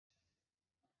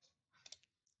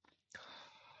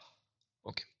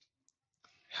Okay.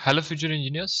 Hello, future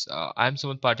engineers. I am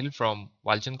Samarth Patil from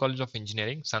Walchand College of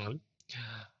Engineering, Sangal.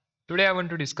 Today, I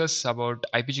want to discuss about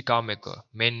IPG Carmaker,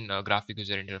 main graphic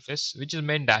user interface, which is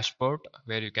main dashboard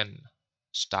where you can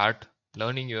start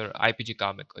learning your IPG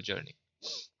Carmaker journey.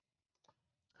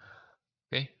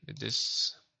 Okay, with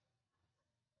this,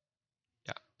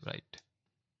 yeah, right.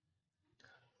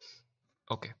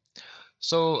 Okay.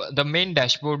 So the main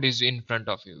dashboard is in front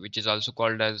of you, which is also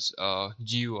called as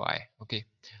GUI. Okay.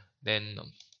 Then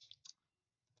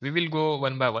we will go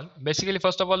one by one. Basically,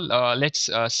 first of all, let's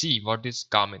see what is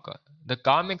CarMaker. The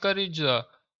CarMaker is a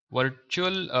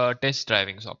virtual test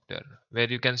driving software where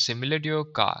you can simulate your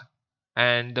car.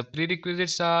 And the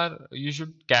prerequisites are you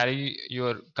should carry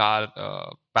your car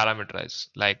parameters,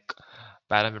 like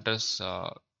parameters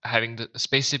having the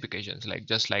specifications, like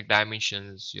just like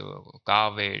dimensions, your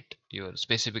car weight, your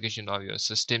specification of your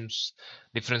systems,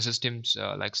 different systems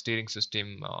like steering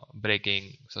system,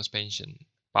 braking, suspension,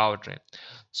 powertrain.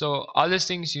 So all these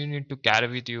things you need to carry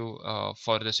with you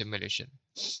for the simulation.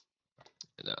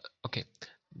 Uh, okay,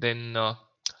 then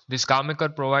this car maker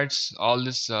provides all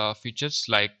these features,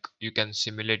 like you can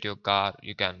simulate your car,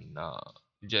 you can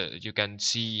you can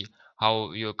see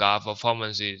how your car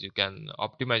performance is, you can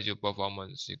optimize your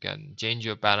performance, you can change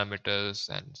your parameters,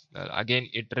 and again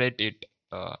iterate it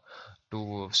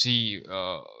to see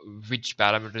which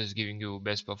parameter is giving you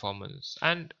best performance.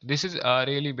 And this is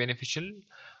really beneficial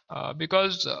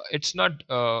because it's not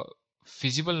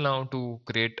feasible now to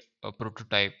create a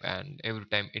prototype and every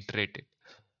time iterate it.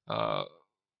 Uh,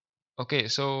 okay,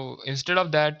 so instead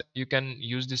of that, you can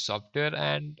use this software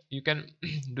and you can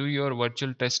do your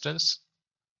virtual test runs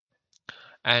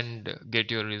and get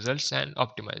your results and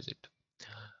optimize it.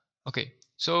 Okay,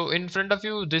 so in front of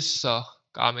you, this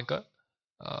car maker.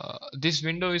 This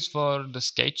window is for the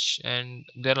sketch, and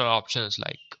there are options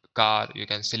like car. You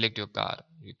can select your car.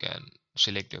 You can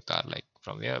select your car like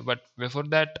from here. But before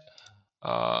that,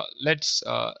 let's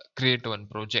create one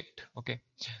project. Okay,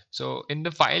 so in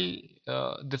the file,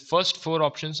 the first four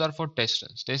options are for test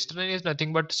runs. Test run is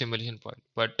nothing but simulation file,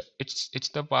 but it's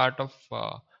the part of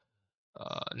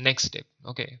next step.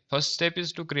 Okay, first step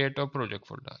is to create a project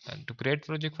folder, and to create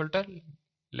project folder,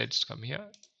 let's come here,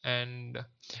 and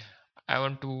I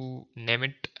want to name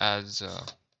it as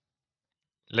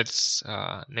let's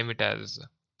name it as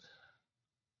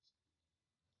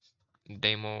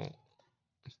demo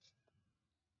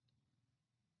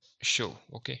show.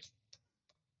 Okay,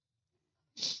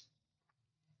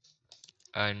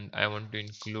 and I want to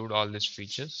include all these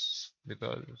features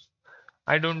because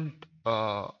I don't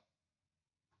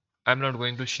I'm not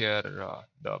going to share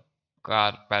the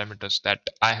car parameters that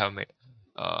I have made.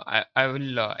 I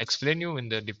will explain you in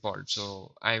the default,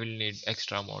 so I will need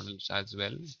extra models as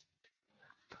well.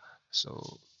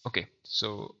 So, okay,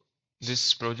 so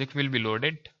this project will be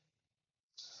loaded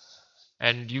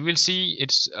and you will see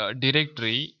its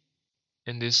directory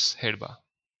in this head bar.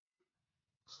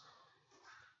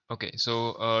 Okay,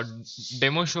 so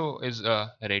demo show is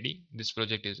ready. This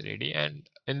project is ready, and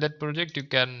in that project you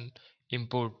can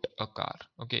import a car.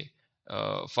 Okay,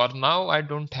 for now I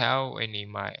don't have any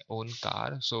my own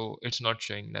car, so it's not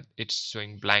showing that, it's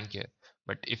showing blank here.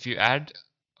 But if you add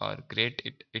or create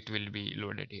it, it will be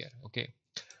loaded here. Okay,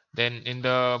 then in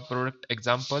the product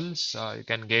examples, you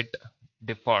can get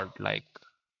default, like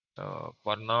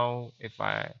for now if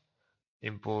I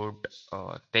import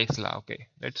Tesla. Okay,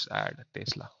 let's add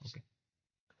Tesla. Okay,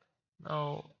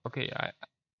 now okay,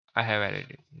 I have added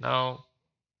it. Now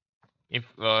if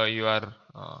you are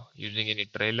using any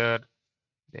trailer,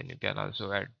 then you can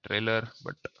also add trailer,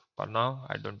 but for now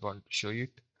I don't want to show you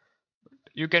it.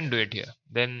 You can do it here.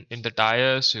 Then in the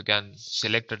tires, you can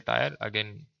select a tire.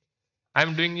 Again,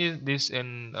 I'm doing this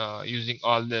in using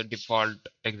all the default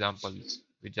examples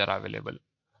which are available.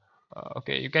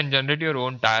 Okay, you can generate your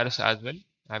own tires as well.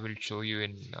 I will show you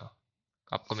in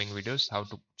upcoming videos how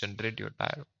to generate your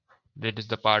tire. That is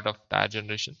the part of tire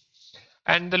generation.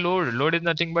 And the load is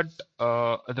nothing but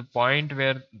the point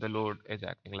where the load is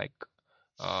acting, like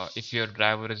if your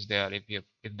driver is there,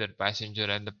 if the passenger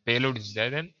and the payload is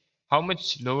there, then how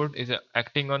much load is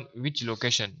acting on which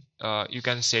location, you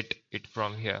can set it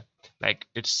from here, like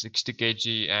it's 60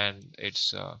 kg and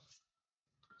it's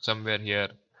somewhere here,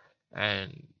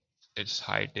 and its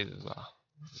height is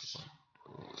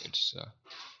it's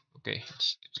okay,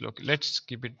 it's look, let's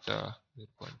keep it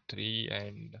 0.3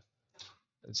 and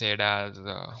z as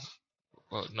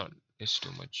oh no, it's too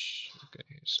much. Okay,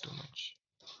 it's too much.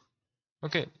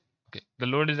 Okay, okay, the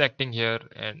load is acting here,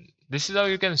 and this is how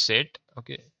you can set.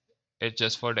 Okay, it's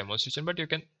just for demonstration, but you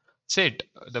can set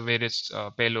the various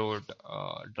payload,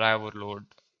 driver load,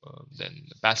 then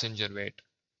passenger weight.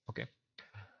 Okay,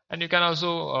 and you can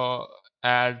also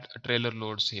add trailer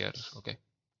loads here. Okay,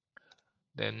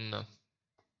 then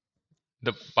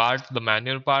the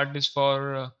manual part is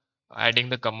for adding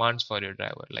the commands for your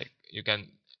driver. Like you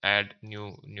can add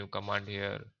new command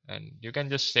here, and you can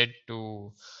just set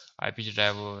to IPG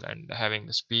driver and having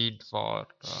the speed for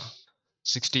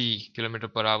 60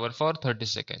 km per hour for 30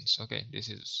 seconds. Okay, this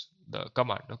is the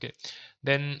command. Okay,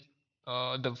 then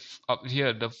up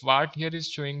here the part here is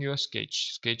showing your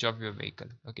sketch of your vehicle.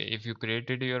 Okay, if you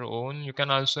created your own, you can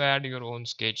also add your own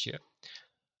sketch here.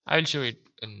 I'll show it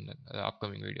in the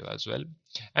upcoming video as well.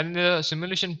 And the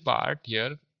simulation part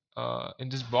here, in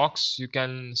this box, you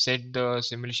can set the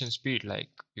simulation speed. Like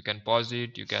you can pause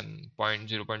it, you can point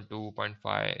 0 0.2, zero point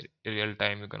 0.5 real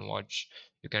time. You can watch.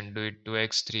 You can do it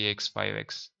 2x, 3x,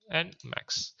 5x, and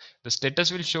max. The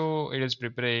status will show it is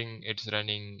preparing, it's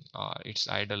running, it's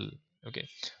idle. Okay.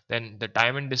 Then the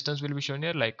time and distance will be shown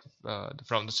here, like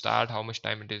from the start, how much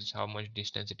time it is, how much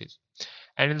distance it is.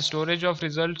 And in the storage of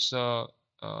results, uh,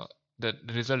 the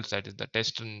results, that is the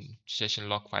test and session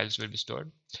log files, will be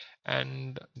stored.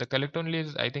 And the collect only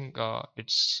is, I think,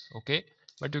 it's okay,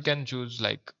 but you can choose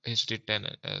like history 10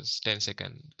 as 10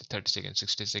 second, 30 second,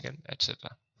 60 second, etc.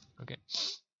 Okay,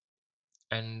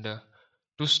 and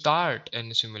to start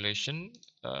any simulation,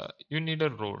 you need a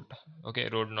road. Okay,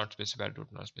 road not specified,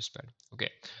 route not specified. Okay,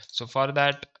 so for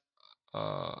that,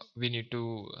 we need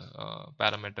to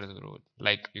parameter the road.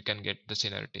 Like you can get the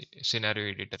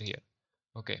scenario editor here.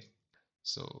 Okay,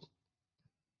 so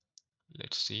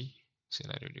let's see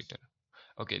scenario editor.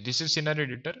 Okay, this is scenario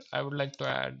editor. I would like to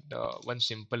add one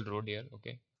simple road here.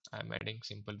 Okay, I'm adding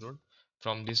simple road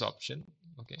from this option.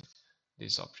 Okay,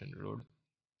 this option,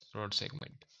 road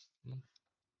segment. Hmm.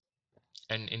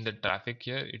 And in the traffic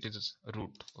here it is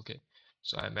route. Okay,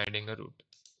 so I'm adding a route.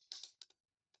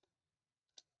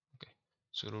 Okay,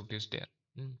 so route is there.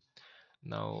 Hmm.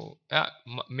 Now,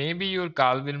 maybe your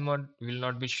car will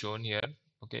not be shown here.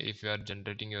 Okay, if you are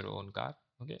generating your own car.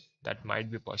 Okay, that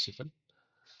might be possible.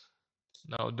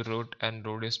 Now the route and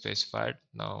road is specified.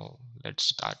 Now let's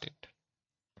start it.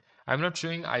 I'm not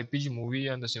showing IPG movie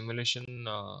on the simulation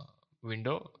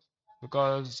window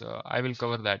because I will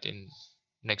cover that in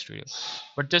next video.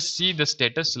 But just see the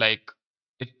status, like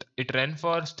it ran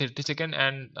for 30 second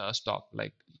and stop.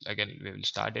 Like again we will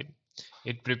start it.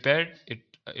 It prepared it.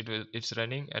 It's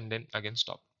running and then again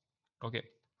stop. Okay,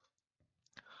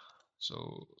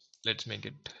 so let's make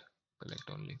it collect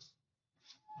only.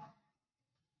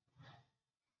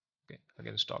 Okay,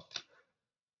 again stop.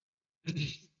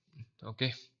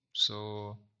 Okay,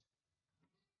 so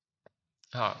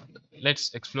uh,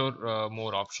 let's explore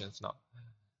more options now.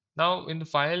 Now in the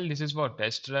file, this is for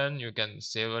test run. You can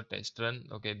save a test run.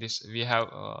 Okay, this we have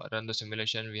run the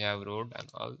simulation. We have road and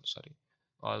all. Sorry,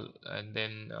 all, and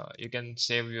then you can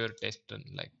save your test run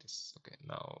like this. Okay,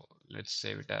 now let's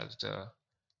save it as the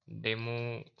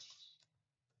demo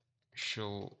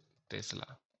show Tesla.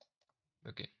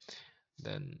 Okay,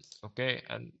 then okay,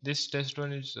 and this test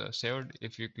run is saved.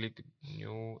 If you click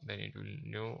new, then it will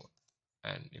new,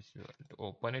 and if you want to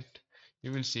open it,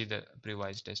 you will see the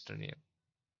previous test run here.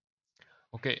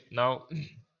 Okay, now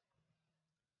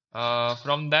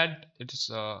from that it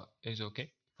is okay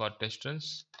for test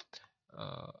runs.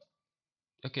 Uh,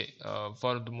 okay,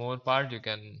 for the more part you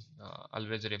can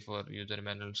always refer user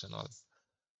manuals and all.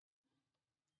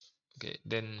 Okay,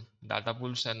 then data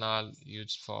pools and all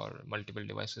used for multiple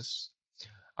devices.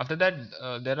 After that,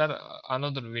 there are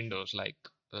another windows like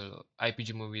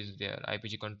IPG movie is there,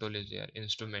 IPG control is there,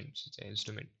 instruments, it's an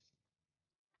instrument.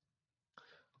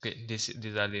 Okay, these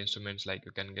are the instruments, like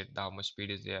you can get how much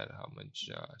speed is there, how much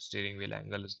steering wheel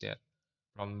angle is there,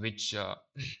 from which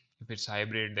if it's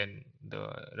hybrid, then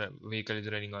the vehicle is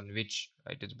running on which,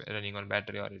 it is running on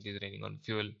battery or it is running on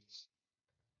fuel.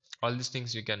 All these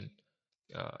things you can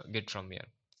get from here.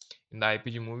 In the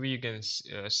IPG movie, you can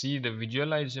see the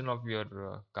visualization of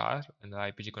your car. In the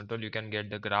IPG control, you can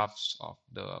get the graphs of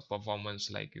the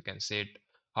performance, like you can set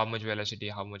how much velocity,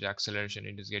 how much acceleration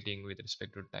it is getting with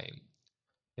respect to time.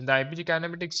 In the IPG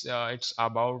kinematics, it's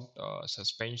about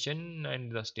suspension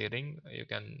and the steering. You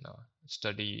can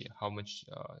study how much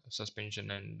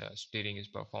suspension and steering is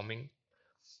performing.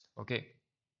 Okay.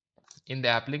 In the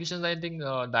applications, I think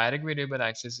direct variable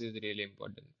access is really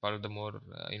important. For the more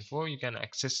info, you can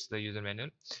access the user manual.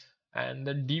 And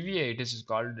the DVA, it is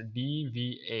called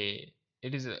DVA.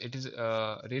 It is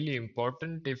really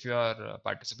important if you are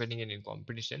participating in a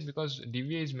competition, because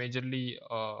DVA is majorly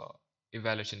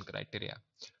evaluation criteria.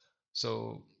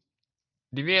 So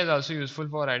DVA is also useful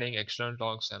for adding external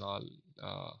talks and all.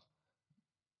 Uh,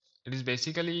 it is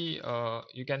basically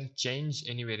you can change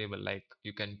any variable, like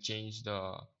you can change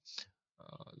the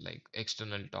like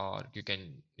external torque.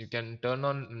 You can turn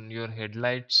on your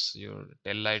headlights, your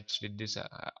tail lights with this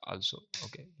also.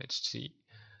 Okay, let's see.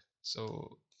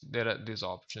 So there are these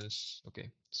options.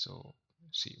 Okay, so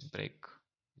see brake,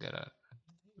 there are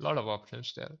a lot of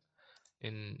options there.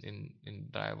 In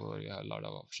driver you have a lot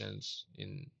of options,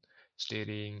 in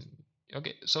steering.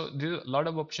 Okay, so there are a lot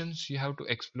of options you have to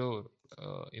explore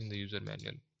in the user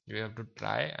manual. You have to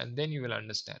try and then you will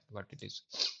understand what it is.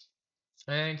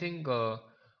 And I think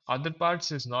other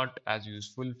parts is not as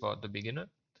useful for the beginner.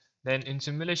 Then in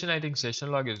simulation, I think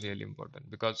session log is really important,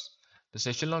 because the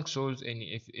session log shows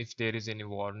any, if there is any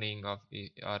warning of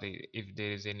if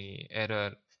there is any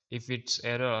error. If it's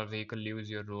error or vehicle leaves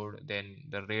your road, then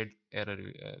the red error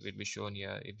will be shown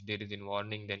here. If there is any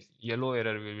warning, then yellow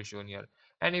error will be shown here.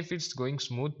 And if it's going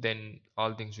smooth, then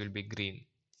all things will be green.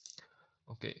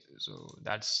 Okay, so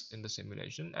that's in the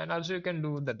simulation. And also you can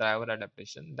do the driver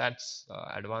adaptation. That's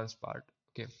advanced part.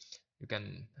 Okay, you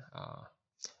can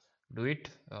do it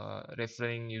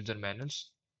referring user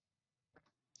manuals.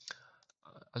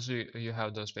 Also you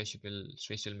have the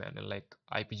special manual like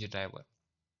IPG driver,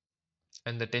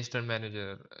 and the tester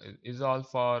manager is all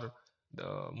for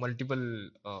the multiple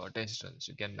test runs.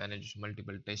 You can manage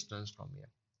multiple test runs from here.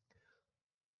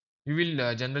 You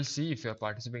will generally see, if you are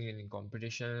participating in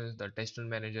competitions, the test run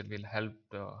manager will help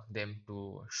them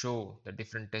to show the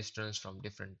different test runs from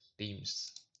different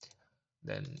teams.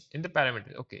 Then in the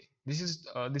parameter, okay, this is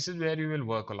where you will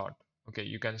work a lot. Okay,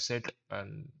 you can set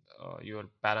your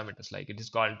parameters, like it is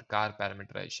called car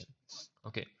parameterization.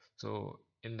 Okay, so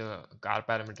in the car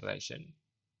parameterization,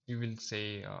 you will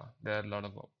say there are a lot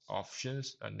of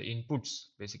options and the inputs,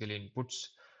 basically inputs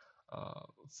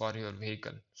for your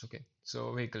vehicle. Okay,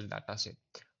 so vehicle data set.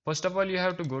 First of all, you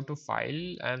have to go to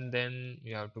file and then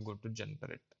you have to go to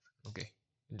generator. Okay,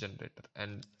 generator,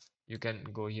 and you can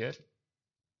go here.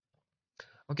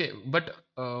 Okay, but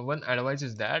one advice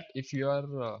is that if you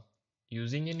are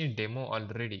using any demo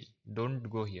already, don't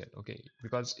go here. Okay,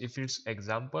 because if it's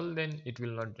example, then it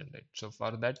will not generate. So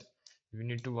for that, you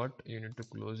need to what? You need to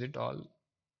close it all.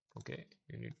 Okay,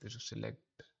 you need to select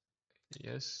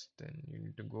yes, then you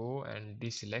need to go and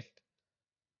deselect.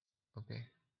 Okay,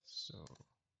 so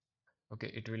okay,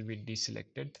 it will be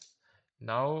deselected.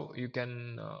 Now you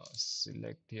can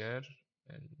select here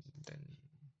and then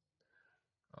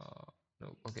uh,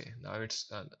 no, okay, now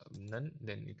it's none.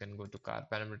 Then you can go to car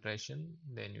parameterization,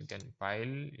 then you can file,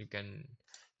 you can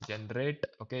generate.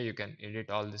 Okay, you can edit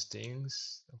all these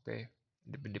things. Okay,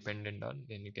 dependent on,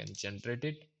 then you can generate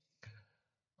it.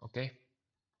 Okay,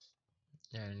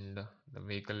 and the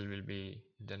vehicle will be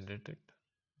generated.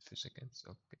 Few seconds.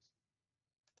 Okay,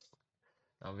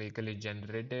 now vehicle is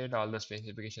generated, all the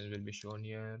specifications will be shown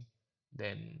here.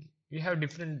 Then you have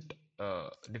different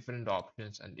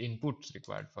options and inputs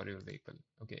required for your vehicle.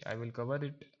 Okay, I will cover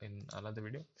it in another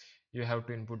video. You have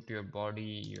to input your body,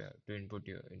 you have to input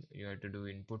you have to do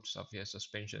inputs of your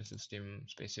suspension system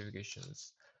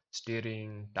specifications,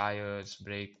 steering, tires,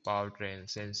 brake, powertrain,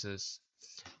 sensors.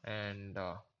 And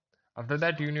after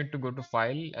that you need to go to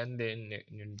file and then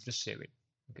you need to save it.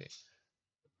 Okay,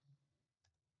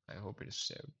 I hope it is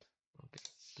saved. Okay,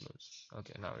 close.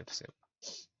 Okay, now it's saved.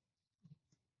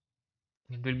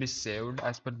 It will be saved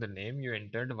as per the name you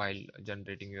entered while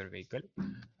generating your vehicle.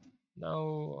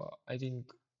 Now, I think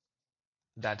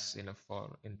that's enough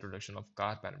for introduction of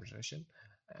car parameterization.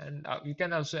 And you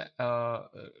can also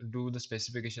do the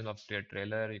specification of your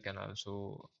trailer. You can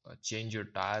also change your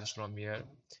tires from here.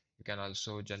 You can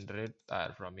also generate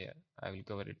tire from here. I will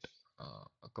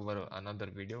cover another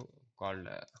video called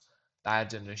tire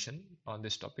generation on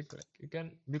this topic. Like you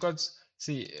can, because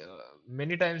see,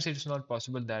 many times it's not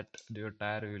possible that your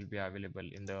tire will be available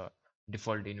in the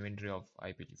default inventory of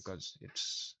IPG, because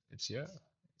it's here.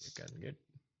 You can get,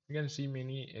 you can see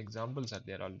many examples are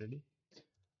there already.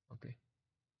 Okay,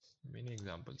 many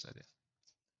examples are there.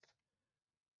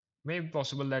 Maybe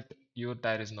possible that your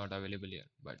tire is not available here,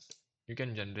 but you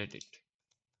can generate it.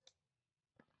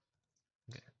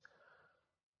 Okay.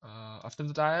 After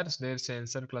the tires, there's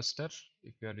sensor cluster.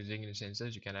 If you are using any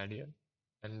sensors, you can add here.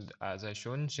 And as I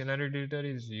shown, scenario editor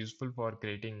is useful for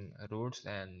creating roads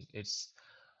and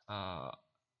uh,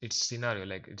 its scenario,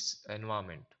 like its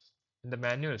environment. And the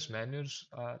manuals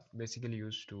are basically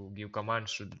used to give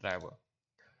commands to the driver.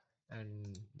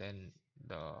 And then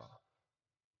the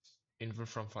input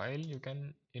from file, you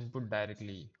can input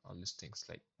directly all these things.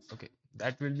 Like okay,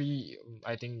 that will be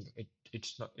I think it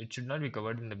should not be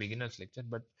covered in the beginners lecture,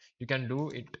 but you can do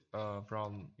it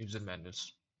from user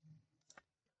manuals.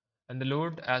 And the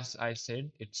load, as I said,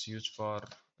 it's used for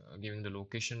giving the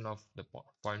location of the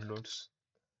point loads.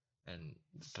 And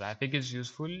traffic is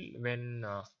useful when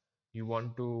you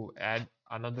want to add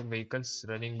another vehicles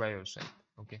running by your side.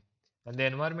 Okay, and the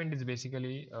environment is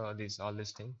basically these all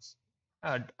these things,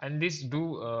 and these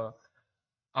do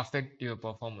affect your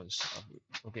performance.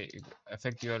 Okay,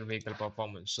 affect your vehicle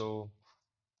performance. So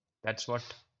that's what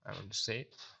I want to say.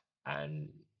 And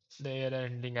there are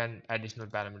ending and additional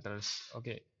parameters.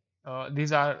 Okay,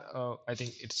 these are I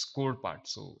think it's core part,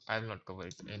 so I will not cover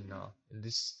it in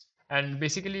this. And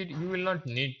basically, you will not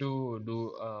need to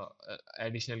do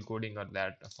additional coding or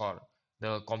that for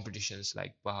the competitions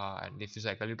like Baja and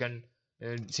Efficycle. You can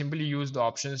simply use the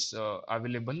options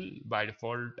available by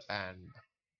default, and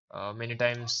many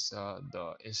times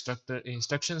the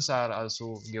instructions are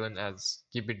also given as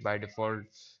keep it by default.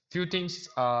 Few things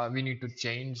we need to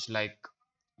change, like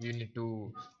you need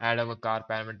to add our car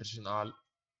parameters and all.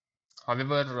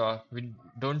 However, we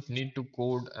don't need to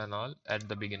code and all at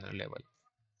the beginner level.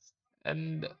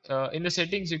 And in the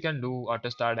settings, you can do auto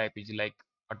start IPG, like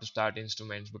auto start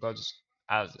instruments, because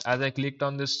as I clicked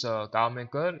on this car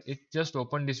maker, it just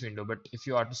opened this window. But if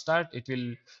you auto start, it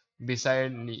will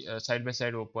beside side by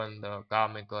side open the car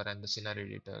maker and the scenario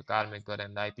editor, car maker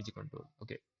and the IPG control.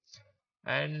 Okay,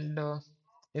 and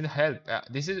in help,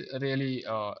 this is really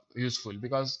useful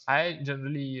because I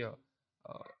generally uh,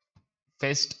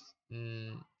 faced.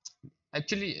 mm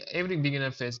Actually, every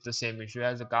beginner faces the same issue.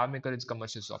 As a car maker, it's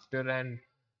commercial software, and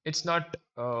it's not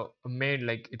made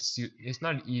like it's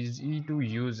not easy to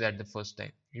use at the first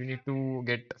time. You need to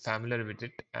get familiar with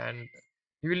it, and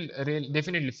you will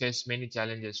definitely face many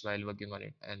challenges while working on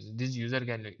it. And these user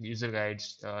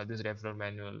guides, these referral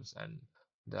manuals, and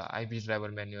the IPG driver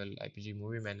manual, IPG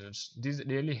movie manuals, these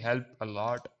really help a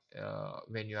lot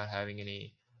when you are having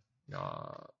any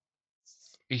uh,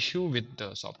 issue with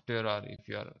the software, or if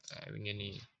you are having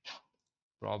any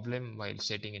problem while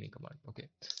setting any command. Okay,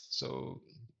 so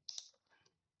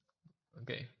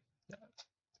okay, yeah,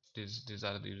 these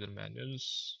are the user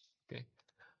manuals. Okay,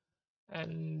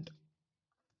 and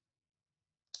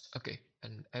okay,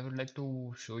 and I would like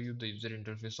to show you the user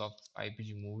interface of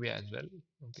IPG movie as well.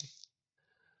 Okay,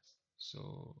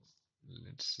 so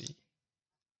let's see.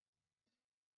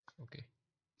 Okay,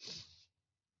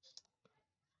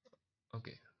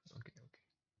 okay, okay, okay,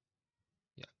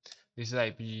 yeah, this is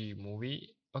IPG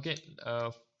movie. Okay,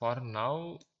 for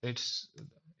now it's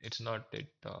not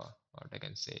it what I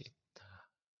can say.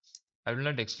 I will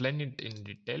not explain it in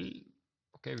detail.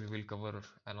 Okay, we will cover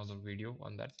another video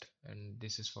on that. And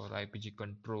this is for IPG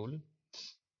control.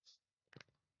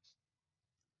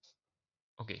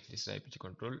 Okay, this is IPG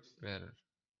control where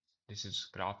this is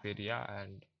graph area,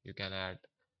 and you can add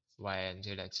Y and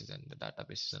Z axis and the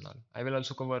databases and all. I will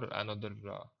also cover another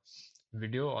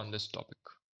video on this topic.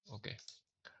 Okay,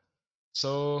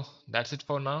 so that's it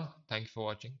for now. Thank you for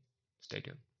watching. Stay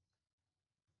tuned.